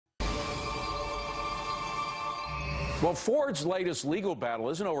Well, Ford's latest legal battle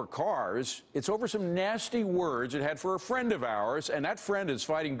isn't over cars. It's over some nasty words it had for a friend of ours, and that friend is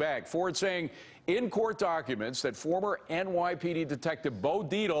fighting back. Ford saying in court documents that former NYPD detective Bo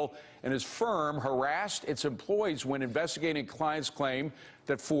Dietl and his firm harassed its employees when investigating clients' claim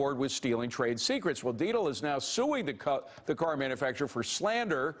that Ford was stealing trade secrets. Well, Dietl is now suing the car manufacturer for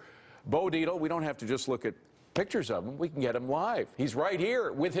slander. Bo Dietl, we don't have to just look at pictures of him. We can get him live. He's right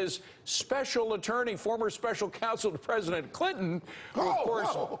here with his special attorney, former special counsel to President Clinton, who, of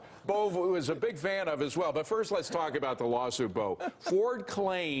course, Bo was a big fan of as well. But first, let's talk about the lawsuit, Bo. Ford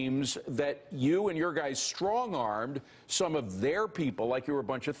claims that you and your guys strong-armed some of their people like you were a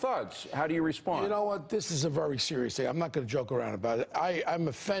bunch of thugs. How do you respond? You know what? This is a very serious thing. I'm not going to joke around about it. I'm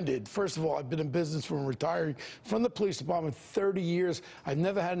offended. First of all, I've been in business from retiring from the police department 30 years. I've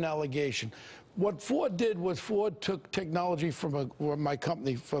never had an allegation. What Ford did was Ford took technology from my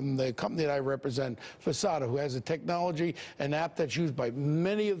company, from the company that I represent, Versata, who has a technology, an app that's used by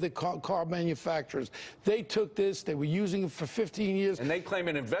many of the car manufacturers. They took this. They were using it for 15 years. And they claim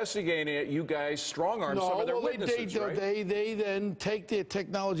in investigating it, you guys strong-armed some of their witnesses, right? They then take their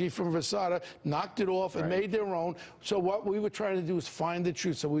technology from Versata, knocked it off, and made their own. So what we were trying to do is find the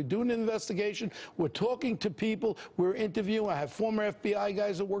truth. So we're doing an investigation. We're talking to people. We're interviewing. I have former FBI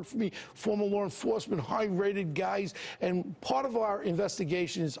guys that work for me, former law enforcement, high-rated guys, and part of our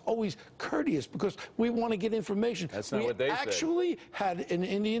investigation is always courteous because we want to get information. That's not what they said. We actually had an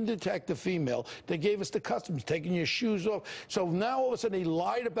Indian detective female that gave us the customs, taking your shoes off. So now all of a sudden they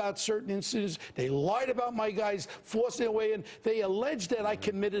lied about certain incidents. They lied about my guys forcing their way in. They alleged that I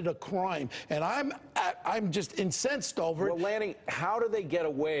committed a crime, and I'm just incensed over it. Well, Lanny, how do they get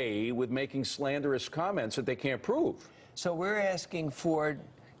away with making slanderous comments that they can't prove? So we're asking Ford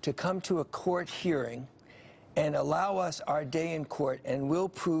to come to a court hearing and allow us our day in court, and we'll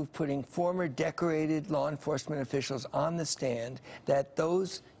prove, putting former decorated law enforcement officials on the stand, that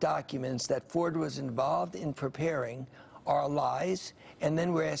those documents that Ford was involved in preparing are lies. And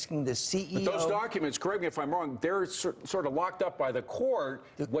then we're asking the CEO... But those documents, correct me if I'm wrong, they're sort of locked up by the court.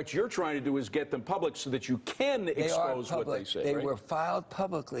 What you're trying to do is get them public so that you can expose what they say, They were filed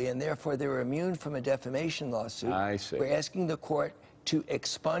publicly, and therefore they were immune from a defamation lawsuit. I see. We're asking the court to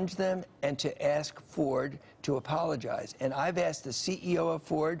expunge them and to ask Ford to apologize. And I've asked the CEO of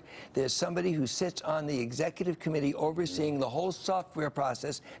Ford, there's somebody who sits on the executive committee overseeing the whole software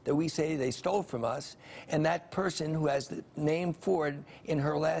process that we say they stole from us, and that person who has the name Ford in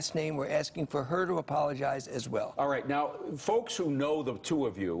her last name, we're asking for her to apologize as well. All right, now, folks who know the two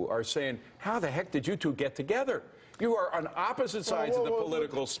of you are saying, how the heck did you two get together? You are on opposite sides of the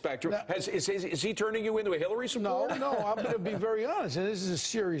political spectrum. Now, is he turning you into a Hillary supporter? No, I'm going to be very honest, and this is a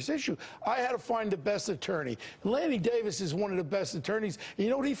serious issue. I had to find the best attorney. Lanny Davis is one of the best attorneys. And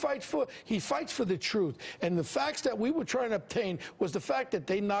you know what he fights for? He fights for the truth. And the facts that we were trying to obtain was the fact that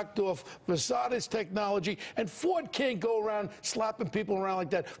they knocked off Versata's technology, and Ford can't go around slapping people around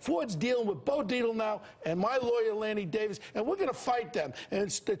like that. Ford's dealing with Bo Dietl now and my lawyer, Lanny Davis, and we're going to fight them, and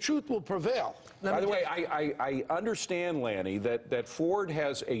the truth will prevail. By the way, I understand, Lanny, that Ford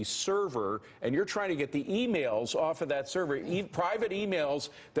has a server, and you're trying to get the emails off of that server, private emails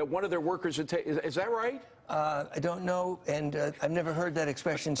that one of their workers had taken. Is that right? I don't know, and I've never heard that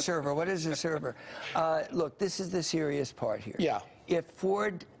expression, server. What is a server? Look, this is the serious part here. Yeah. If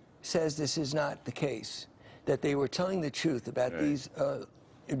Ford says this is not the case, that they were telling the truth about these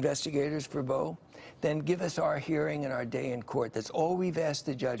investigators for Bo, then give us our hearing and our day in court. That's all we've asked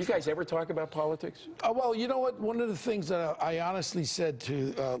the judge. Do you guys ever talk about politics? Well, you know what? One of the things that I honestly said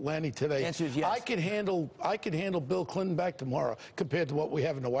to Lanny today, the answer is yes. I could handle Bill Clinton back tomorrow compared to what we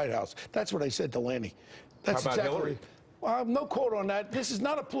have in the White House. That's what I said to Lanny. That's How about exactly Hillary? Well, no quote on that. This is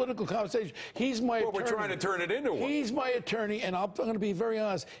not a political conversation. He's my attorney. Well, we're trying to turn it into one. He's my attorney, and I'm going to be very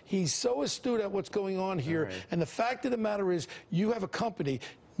honest. He's so astute at what's going on here. Right. And the fact of the matter is, you have a company.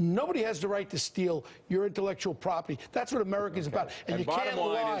 Nobody has the right to steal your intellectual property. That's what America's about. And you can't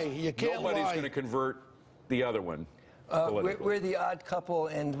lie. You can't lie. Nobody's going to convert the other one. We're the odd couple,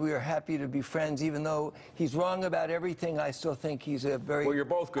 and we're happy to be friends. Even though he's wrong about everything, I still think he's a very you're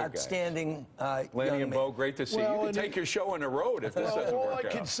both good outstanding Lanny and Bo, great to see you. You can take your show on the road if this doesn't work out. All I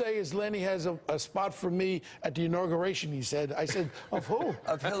can say is Lanny has a spot for me at the inauguration, he said. I said, of who?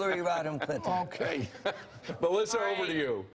 Of Hillary Rodham Clinton. Okay. Melissa, over to you.